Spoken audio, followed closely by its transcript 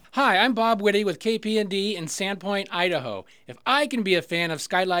Hi, I'm Bob Whitty with KPND in Sandpoint, Idaho. If I can be a fan of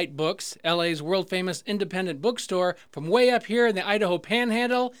Skylight Books, LA's world-famous independent bookstore, from way up here in the Idaho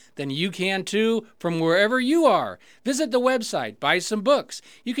Panhandle, then you can too from wherever you are. Visit the website, buy some books.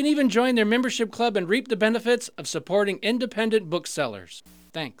 You can even join their membership club and reap the benefits of supporting independent booksellers.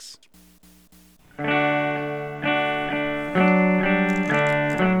 Thanks.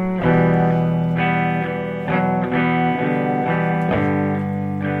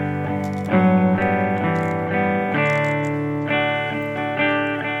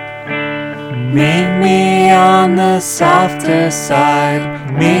 Meet me on the softer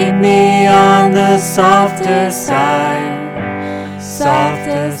side. Meet me on the softer side.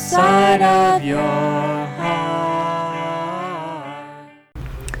 Softer side of your heart.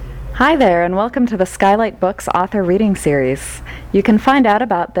 Hi there, and welcome to the Skylight Books Author Reading Series. You can find out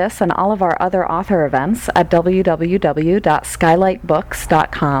about this and all of our other author events at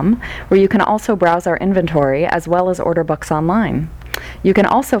www.skylightbooks.com, where you can also browse our inventory as well as order books online. You can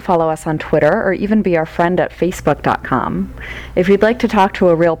also follow us on Twitter or even be our friend at facebook.com. If you'd like to talk to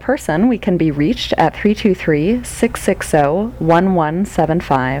a real person, we can be reached at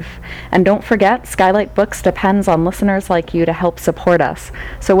 323-660-1175. And don't forget, Skylight Books depends on listeners like you to help support us.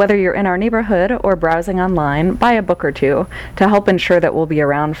 So whether you're in our neighborhood or browsing online, buy a book or two to help ensure that we'll be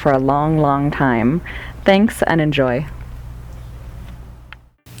around for a long, long time. Thanks and enjoy.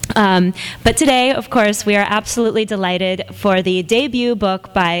 But today, of course, we are absolutely delighted for the debut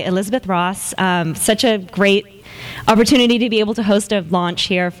book by Elizabeth Ross. Such a great opportunity to be able to host a launch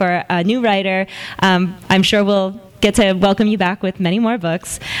here for a new writer. I'm sure we'll get to welcome you back with many more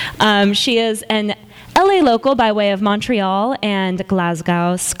books. She is an LA local by way of Montreal and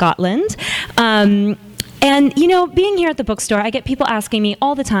Glasgow, Scotland. And, you know, being here at the bookstore, I get people asking me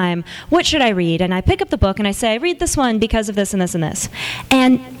all the time, what should I read? And I pick up the book and I say, read this one because of this and this and this.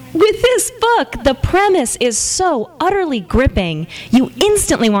 And with this book, the premise is so utterly gripping, you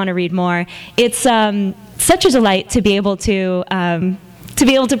instantly want to read more. It's such a delight to be able to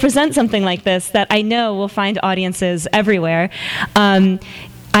present something like this that I know will find audiences everywhere.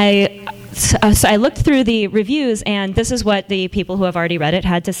 So I looked through the reviews, and this is what the people who have already read it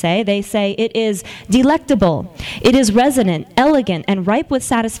had to say. They say it is delectable, it is resonant, elegant, and ripe with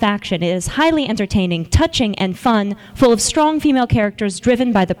satisfaction. It is highly entertaining, touching, and fun, full of strong female characters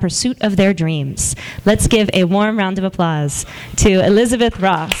driven by the pursuit of their dreams. Let's give a warm round of applause to Elizabeth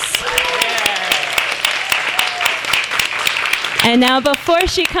Ross. And now, before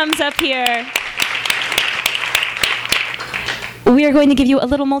she comes up here, we are going to give you a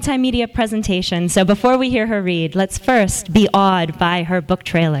little multimedia presentation. So before we hear her read, let's first be awed by her book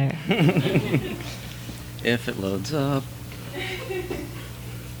trailer. If it loads up.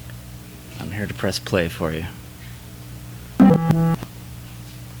 I'm here to press play for you.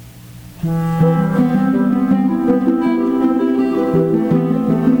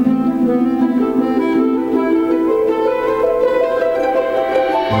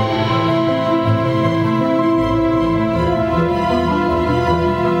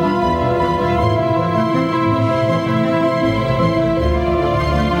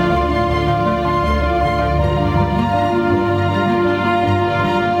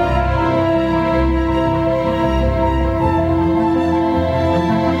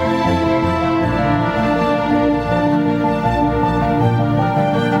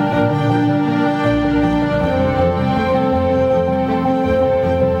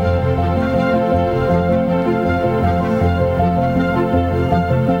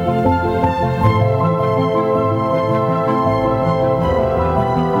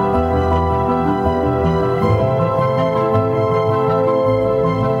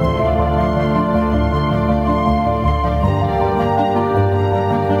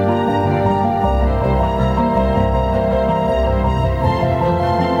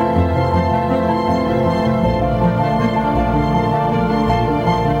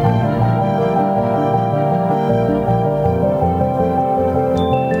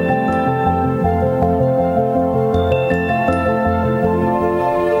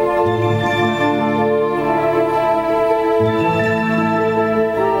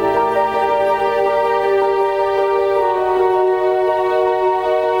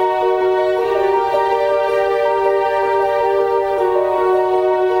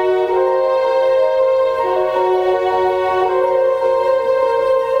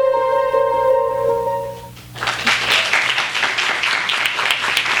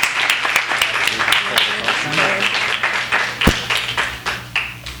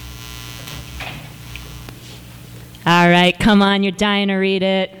 All right, come on, you're dying to read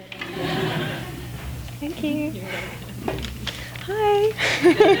it. Thank you. Hi.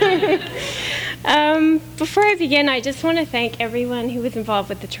 Before I begin, I just want to thank everyone who was involved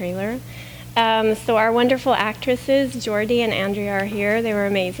with the trailer. So our wonderful actresses, Jordi and Andrea, are here. They were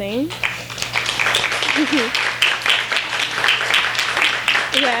amazing.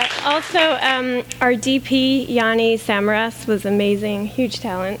 Yeah. Also, our DP, Yanni Samaras, was amazing. Huge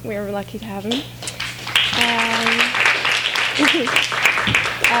talent. We were lucky to have him.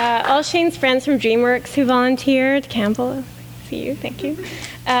 All Shane's friends from DreamWorks who volunteered. Campbell, see you. Thank you.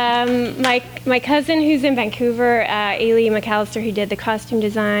 My cousin who's in Vancouver, Ailey McAllister, who did the costume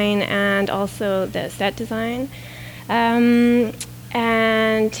design and also the set design.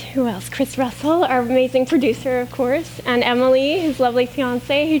 And who else? Chris Russell, our amazing producer, of course, and Emily, his lovely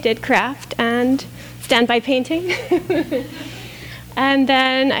fiance, who did craft and standby painting. And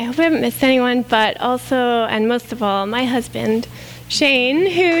then, I hope I haven't missed anyone, but also, and most of all, my husband, Shane,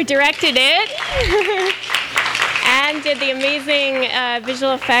 who directed it and did the amazing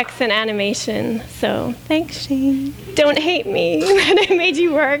visual effects and animation. So, thanks, Shane. Don't hate me that I made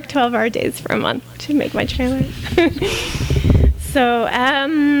you work 12-hour days for a month to make my trailer. So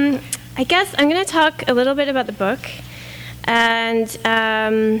I guess I'm going to talk a little bit about the book, and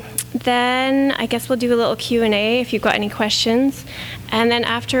then I guess we'll do a little Q&A if you've got any questions, and then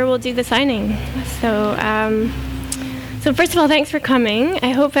after we'll do the signing. So first of all, thanks for coming.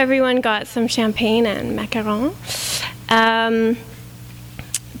 I hope everyone got some champagne and macarons.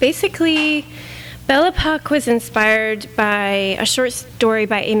 Basically, Belle Époque was inspired by a short story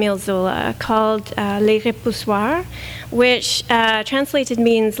by Émile Zola called Les Repoussoirs, which translated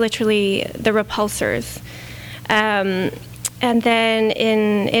means literally the repulsors. And then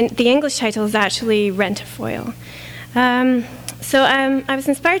in the English title is actually Rent-a-Foil. So I was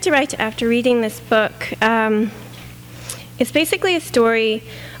inspired to write it after reading this book. It's basically a story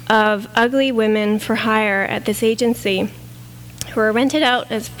of ugly women for hire at this agency who are rented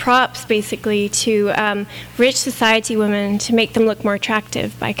out as props, basically, to rich society women to make them look more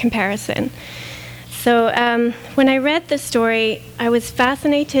attractive by comparison. So when I read the story, I was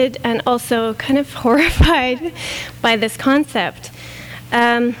fascinated and also kind of horrified by this concept.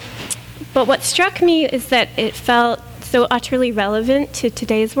 But what struck me is that it felt so utterly relevant to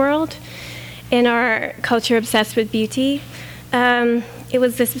today's world. In our culture obsessed with beauty, it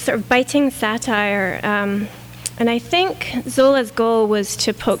was this sort of biting satire. And I think Zola's goal was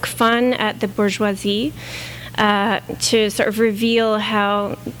to poke fun at the bourgeoisie, to sort of reveal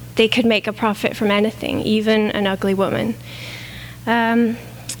how they could make a profit from anything, even an ugly woman.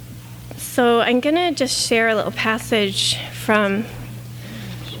 So I'm going to just share a little passage from...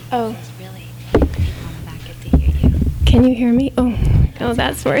 Oh. Can you hear me? Oh,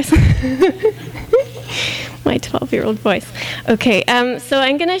 that's worse. My 12-year-old voice. Okay, so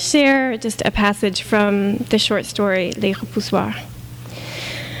I'm going to share just a passage from the short story, Les Repoussoirs.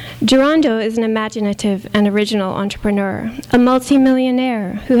 Durando is an imaginative and original entrepreneur, a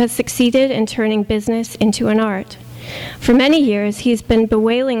multimillionaire who has succeeded in turning business into an art. For many years, he's been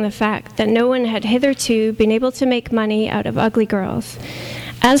bewailing the fact that no one had hitherto been able to make money out of ugly girls.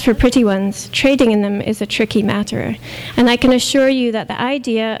 As for pretty ones, trading in them is a tricky matter, and I can assure you that the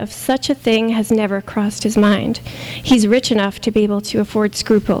idea of such a thing has never crossed his mind. He's rich enough to be able to afford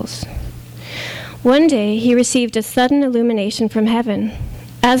scruples. One day, he received a sudden illumination from heaven.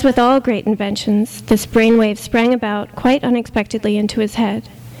 As with all great inventions, this brainwave sprang about quite unexpectedly into his head.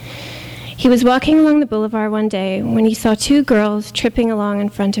 He was walking along the boulevard one day when he saw two girls tripping along in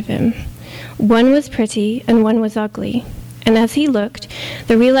front of him. One was pretty and one was ugly. And as he looked,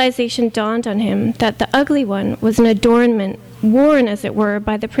 the realization dawned on him that the ugly one was an adornment worn, as it were,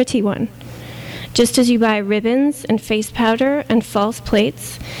 by the pretty one. Just as you buy ribbons and face powder and false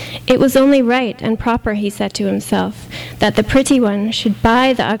plates, it was only right and proper, he said to himself, that the pretty one should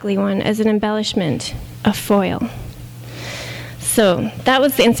buy the ugly one as an embellishment, a foil. So that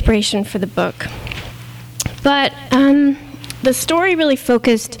was the inspiration for the book. But the story really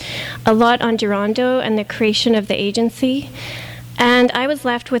focused a lot on Durando and the creation of the agency, and I was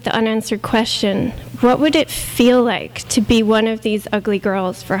left with the unanswered question, what would it feel like to be one of these ugly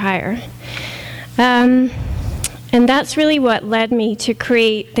girls for hire? And that's really what led me to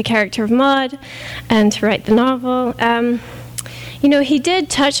create the character of Maud and to write the novel. He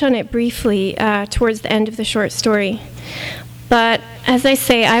did touch on it briefly towards the end of the short story, but as I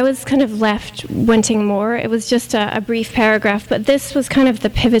say, I was kind of left wanting more. It was just a brief paragraph, but this was kind of the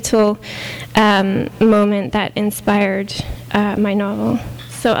pivotal moment that inspired my novel.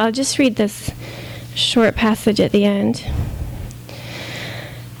 So I'll just read this short passage at the end.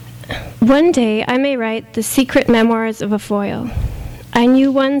 One day I may write the secret memoirs of a foil. I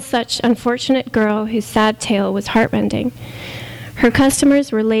knew one such unfortunate girl whose sad tale was heartrending. Her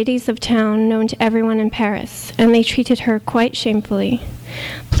customers were ladies of town known to everyone in Paris, and they treated her quite shamefully.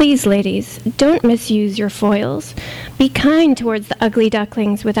 Please, ladies, don't misuse your foils. Be kind towards the ugly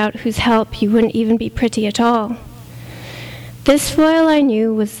ducklings without whose help you wouldn't even be pretty at all. This foil, I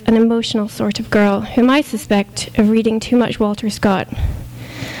knew, was an emotional sort of girl whom I suspect of reading too much Walter Scott.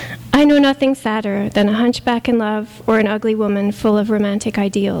 I know nothing sadder than a hunchback in love or an ugly woman full of romantic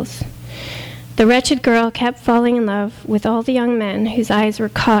ideals. The wretched girl kept falling in love with all the young men whose eyes were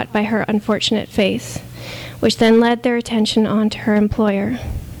caught by her unfortunate face, which then led their attention on to her employer.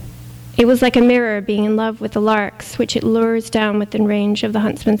 It was like a mirror being in love with the larks, which it lures down within range of the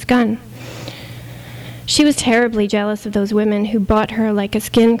huntsman's gun. She was terribly jealous of those women who bought her like a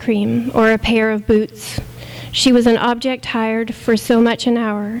skin cream or a pair of boots. She was an object hired for so much an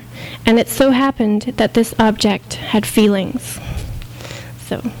hour, and it so happened that this object had feelings.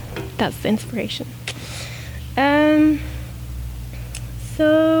 So that's the inspiration.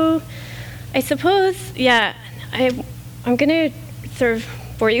 So I suppose, I'm going to sort of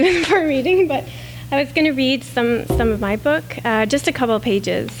bore you for reading, but I was going to read some of my book, just a couple of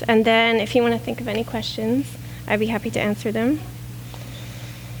pages, and then if you want to think of any questions, I'd be happy to answer them.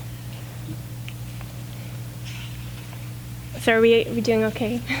 So are we doing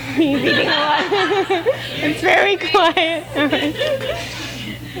okay? Are you reading a lot? It's very quiet. All right.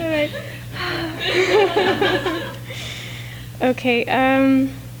 All right. Okay.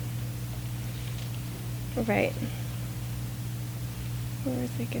 Right. Where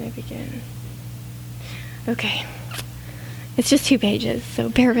is it going to begin? Okay. It's just 2 pages, so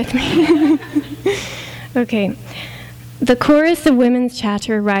bear with me. Okay. The chorus of women's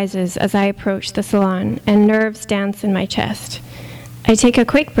chatter rises as I approach the salon, and nerves dance in my chest. I take a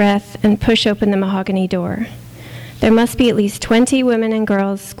quick breath and push open the mahogany door. There must be at least 20 women and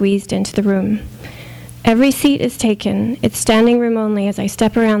girls squeezed into the room. Every seat is taken. It's standing room only as I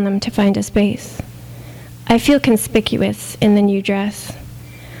step around them to find a space. I feel conspicuous in the new dress.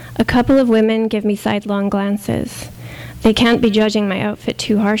 A couple of women give me sidelong glances. They can't be judging my outfit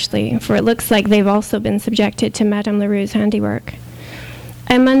too harshly, for it looks like they've also been subjected to Madame Leroux's handiwork.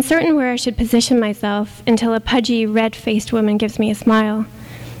 I'm uncertain where I should position myself until a pudgy, red-faced woman gives me a smile.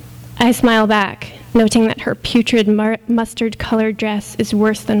 I smile back, noting that her putrid mustard-colored dress is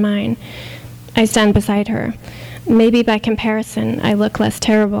worse than mine. I stand beside her. Maybe by comparison, I look less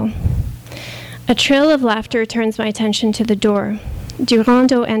terrible. A trill of laughter turns my attention to the door.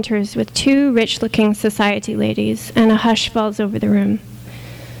 Durando enters with 2 rich-looking society ladies, and a hush falls over the room.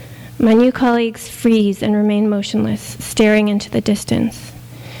 My new colleagues freeze and remain motionless, staring into the distance.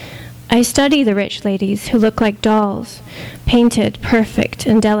 I study the rich ladies, who look like dolls, painted, perfect,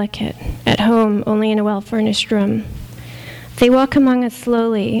 and delicate, at home only in a well-furnished room. They walk among us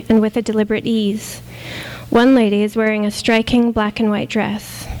slowly and with a deliberate ease. One lady is wearing a striking black and white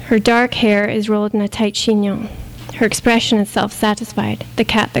dress. Her dark hair is rolled in a tight chignon. Her expression is self-satisfied, the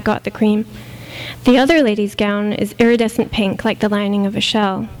cat that got the cream. The other lady's gown is iridescent pink, like the lining of a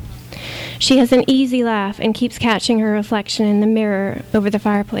shell. She has an easy laugh and keeps catching her reflection in the mirror over the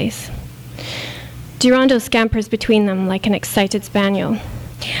fireplace. Durando scampers between them like an excited spaniel.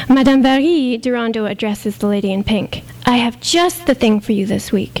 Madame Barry, Durando addresses the lady in pink. I have just the thing for you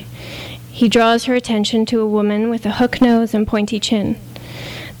this week. He draws her attention to a woman with a hook nose and pointy chin.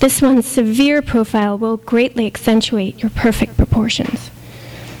 This one's severe profile will greatly accentuate your perfect proportions.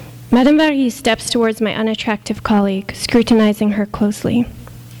 Madame Barry steps towards my unattractive colleague, scrutinizing her closely.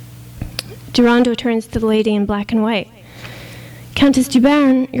 Durando turns to the lady in black and white. Countess du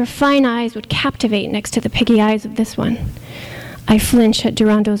Barn, your fine eyes would captivate next to the piggy eyes of this one. I flinch at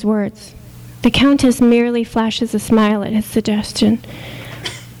Durando's words. The Countess merely flashes a smile at his suggestion.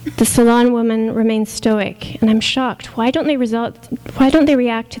 The salon woman remains stoic, and I'm shocked. Why don't they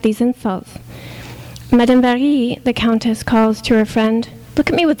react to these insults? Madame Barry, the Countess calls to her friend. Look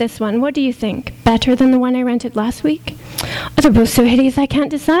at me with this one. What do you think? Better than the one I rented last week? Oh, they're both so hideous I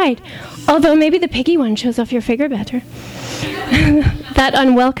can't decide. Although maybe the piggy one shows off your figure better. That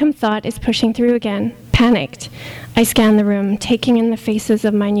unwelcome thought is pushing through again. Panicked, I scan the room, taking in the faces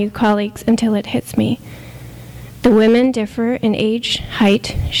of my new colleagues until it hits me. The women differ in age,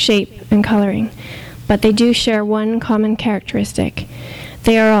 height, shape, and coloring, but they do share one common characteristic.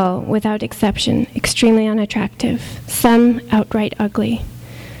 They are all, without exception, extremely unattractive, some outright ugly.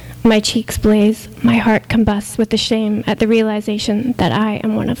 My cheeks blaze, my heart combusts with the shame at the realization that I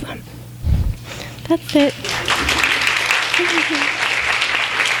am one of them. That's it.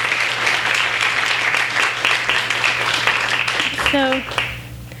 So,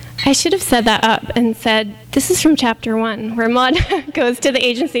 I should have set that up and said, this is from chapter 1, where Maud goes to the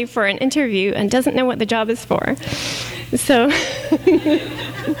agency for an interview and doesn't know what the job is for. So,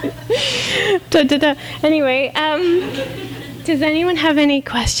 anyway, does anyone have any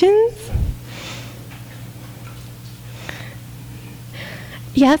questions?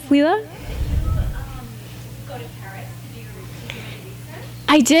 Yes, Leela?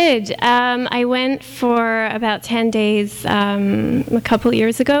 I did. I went for about 10 days a couple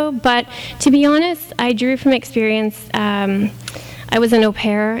years ago, but to be honest, I drew from experience. I was an au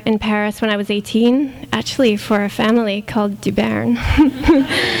pair in Paris when I was 18, actually for a family called Dubern.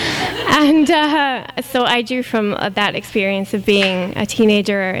 And so I drew from that experience of being a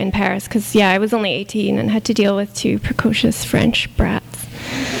teenager in Paris, because, I was only 18 and had to deal with two precocious French brats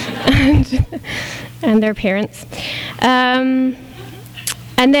and their parents. And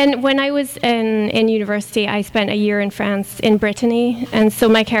then when I was in university, I spent a year in France, in Brittany, and so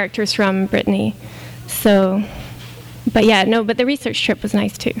my character's from Brittany. So, but the research trip was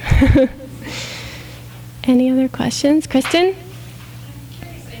nice too. Any other questions? Kristen? I'm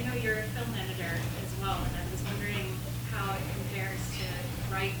curious, I know you're a film editor as well, and I was wondering how it compares to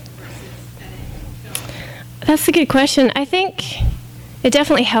write versus edit film. That's a good question. I think it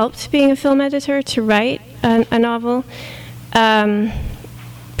definitely helped being a film editor to write a novel.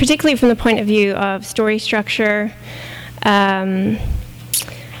 Particularly from the point of view of story structure, and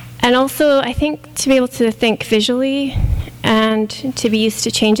also I think to be able to think visually and to be used to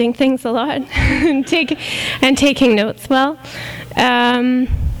changing things a lot and taking notes well. I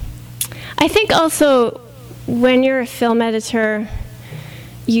think also when you're a film editor,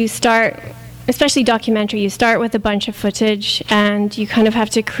 you start, especially documentary, you start with a bunch of footage and you kind of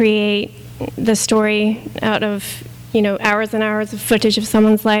have to create the story out of hours and hours of footage of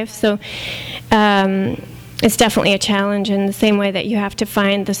someone's life. So it's definitely a challenge in the same way that you have to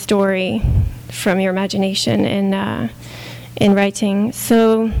find the story from your imagination in writing.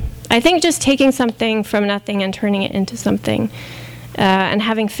 So I think just taking something from nothing and turning it into something, and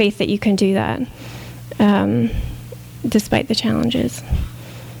having faith that you can do that, despite the challenges.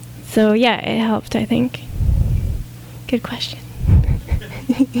 So it helped, I think. Good question.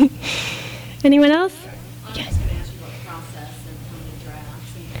 Anyone else? Yes.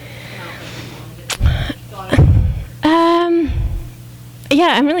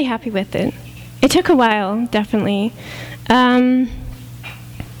 I'm really happy with it. It took a while, definitely. How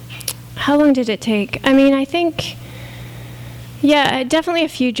long did it take? I think, definitely a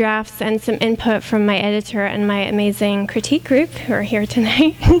few drafts and some input from my editor and my amazing critique group who are here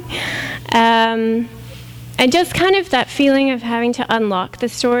tonight. And just kind of that feeling of having to unlock the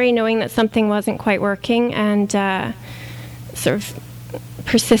story, knowing that something wasn't quite working, and sort of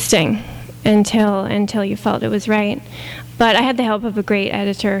persisting until you felt it was right. But I had the help of a great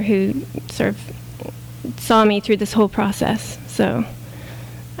editor who sort of saw me through this whole process, so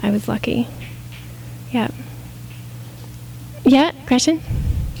I was lucky. Yeah, Gretchen?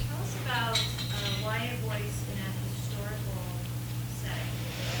 Tell us about why a voice in a historical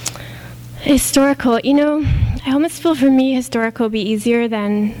setting. I almost feel for me historical would be easier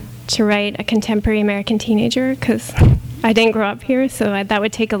than to write a contemporary American teenager, because I didn't grow up here, so that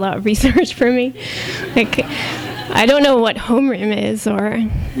would take a lot of research for me. I don't know what homeroom is, or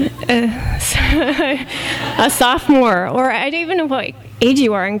a sophomore, or I don't even know what age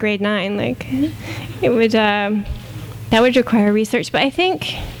you are in grade 9. It would that would require research. But I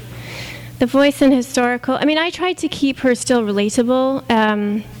think the voice in historical. I tried to keep her still relatable,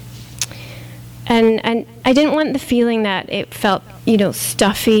 and I didn't want the feeling that it felt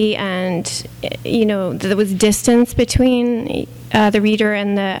stuffy, and there was distance between the reader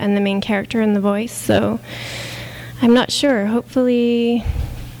and the main character and the voice. So I'm not sure. Hopefully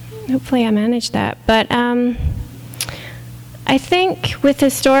I managed that. But I think with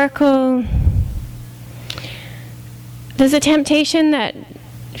historical, there's a temptation that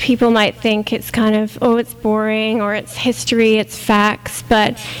people might think it's kind of, it's boring, or it's history, it's facts,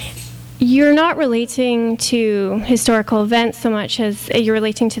 but you're not relating to historical events so much as you're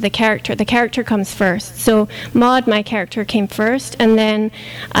relating to the character. The character comes first. So Maud, my character, came first, and then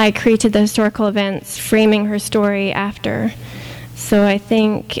I created the historical events, framing her story after. So I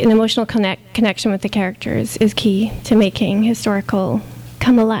think an emotional connection with the characters is key to making historical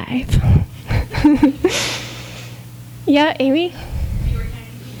come alive. Yeah, Amy?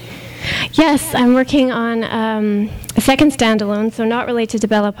 Yes, I'm working on a second standalone, so not related to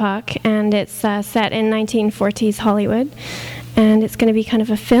Belle Epoque, and it's set in 1940s Hollywood, and it's going to be kind of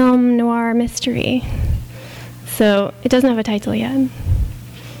a film noir mystery. So it doesn't have a title yet.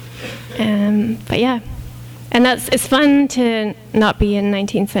 But and it's fun to not be in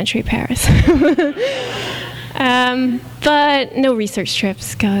 19th century Paris. But no research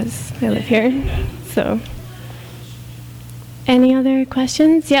trips, because I live here, so. Any other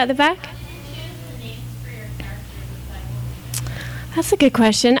questions? Yeah, at the back? That's a good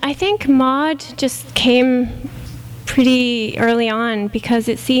question. I think Maud just came pretty early on because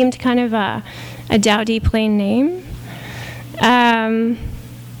it seemed kind of a dowdy plain name.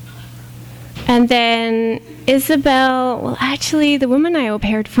 And then Isabel, well, actually, the woman I au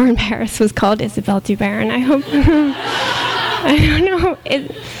paired for in Paris was called Isabelle Dubaron. I hope, I don't know,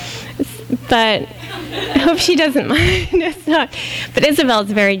 but I hope she doesn't mind. It's not, but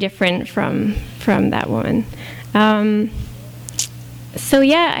Isabel's very different from that woman. So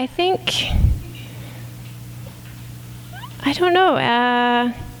yeah, I think, I don't know.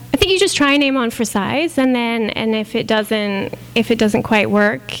 I think you just try a name on for size, and if it doesn't quite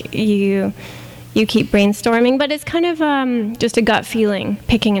work, you keep brainstorming. But it's kind of just a gut feeling,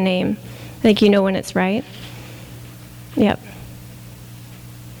 picking a name, like you know when it's right. Yep.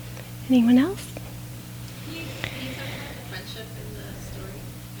 Anyone else? Can you talk about the friendship in the story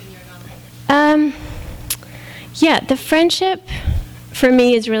in your novel? Yeah, the friendship for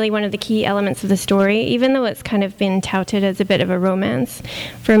me is really one of the key elements of the story, even though it's kind of been touted as a bit of a romance.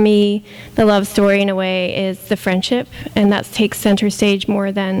 For me, the love story in a way is the friendship, and that takes center stage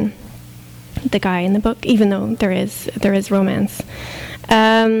more than the guy in the book, even though there is romance.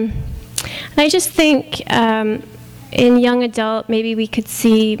 And I just think in young adult, maybe we could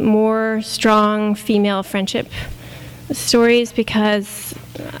see more strong female friendship stories because,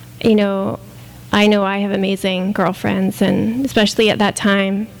 I know I have amazing girlfriends, and especially at that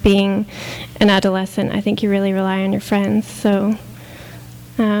time, being an adolescent, I think you really rely on your friends. So,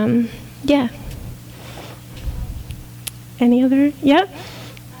 yeah. Any other? Yeah? I'm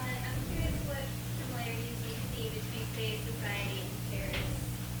curious what similarities you see between today's society and Paris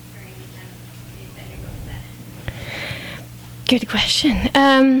during the time that your book set. Good question.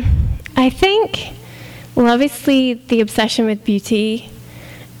 I think, well, obviously the obsession with beauty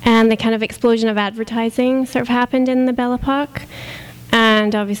and the kind of explosion of advertising sort of happened in the Belle Epoque,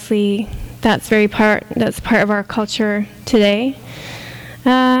 and obviously that's part of our culture today.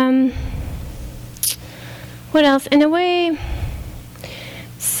 What else? In a way,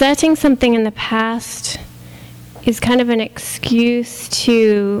 setting something in the past is kind of an excuse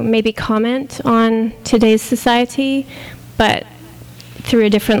to maybe comment on today's society, but through a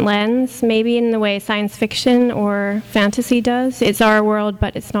different lens, maybe in the way science fiction or fantasy does. It's our world,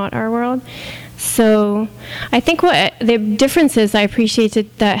 but it's not our world. So I think what the differences I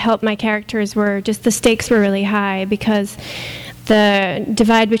appreciated that helped my characters were just the stakes were really high, because the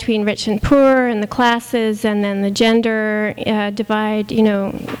divide between rich and poor and the classes, and then the gender divide,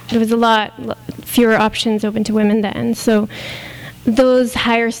 there was a lot fewer options open to women then. So those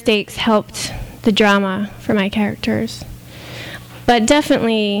higher stakes helped the drama for my characters. But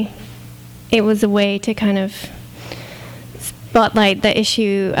definitely, it was a way to kind of spotlight the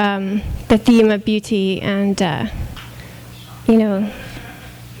issue, the theme of beauty, and,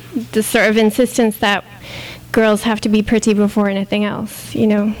 the sort of insistence that girls have to be pretty before anything else,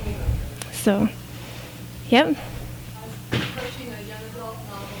 So, yep.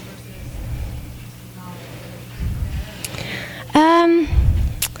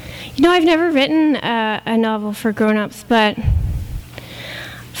 I've never written a novel for grown-ups, but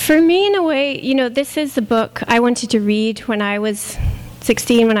for me, in a way, this is a book I wanted to read when I was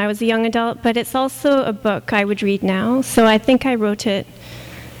 16, when I was a young adult, but it's also a book I would read now. So I think I wrote it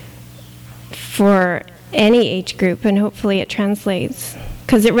for any age group, and hopefully it translates,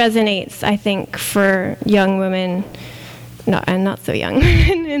 because it resonates, I think, for young women, not so young,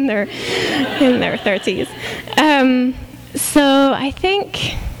 in their 30s. So I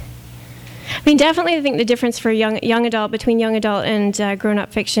think, definitely I think the difference for young adult, between young adult and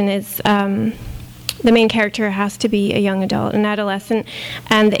grown-up fiction is the main character has to be a young adult, an adolescent,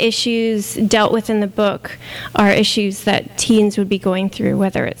 and the issues dealt with in the book are issues that teens would be going through,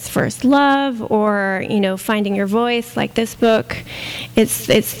 whether it's first love or, finding your voice, like this book.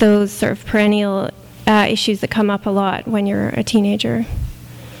 It's those sort of perennial issues that come up a lot when you're a teenager.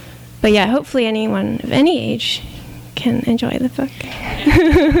 But yeah, hopefully anyone of any age can enjoy the book.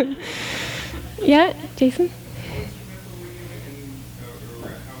 Yeah, Jason?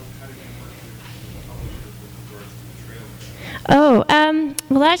 Oh,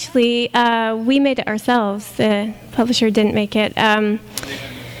 well, actually, we made it ourselves. The publisher didn't make it. No,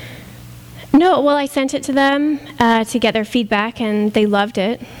 well, I sent it to them to get their feedback, and they loved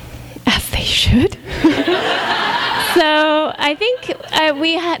it, as they should. So I think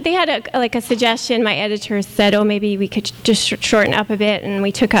they had a suggestion. My editor said, "Oh, maybe we could just shorten up a bit," and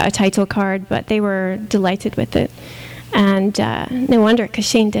we took out a title card. But they were delighted with it, and no wonder, because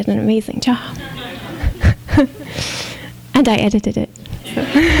Shane did an amazing job. And I edited it. So.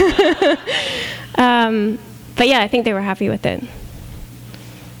 But yeah, I think they were happy with it.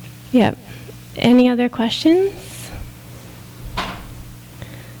 Yeah. Any other questions?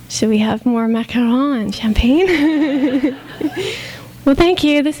 Should we have more macaron and champagne? Well, thank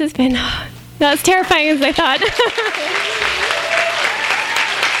you. This has been not as terrifying as I thought.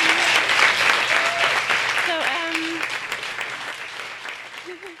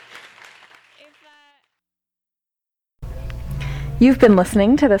 You've been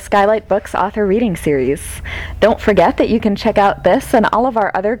listening to the Skylight Books author reading series. Don't forget that you can check out this and all of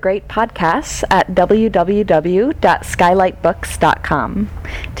our other great podcasts at www.skylightbooks.com.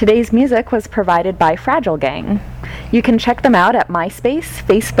 Today's music was provided by Fragile Gang. You can check them out at MySpace,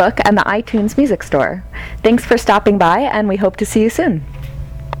 Facebook, and the iTunes Music Store. Thanks for stopping by, and we hope to see you soon.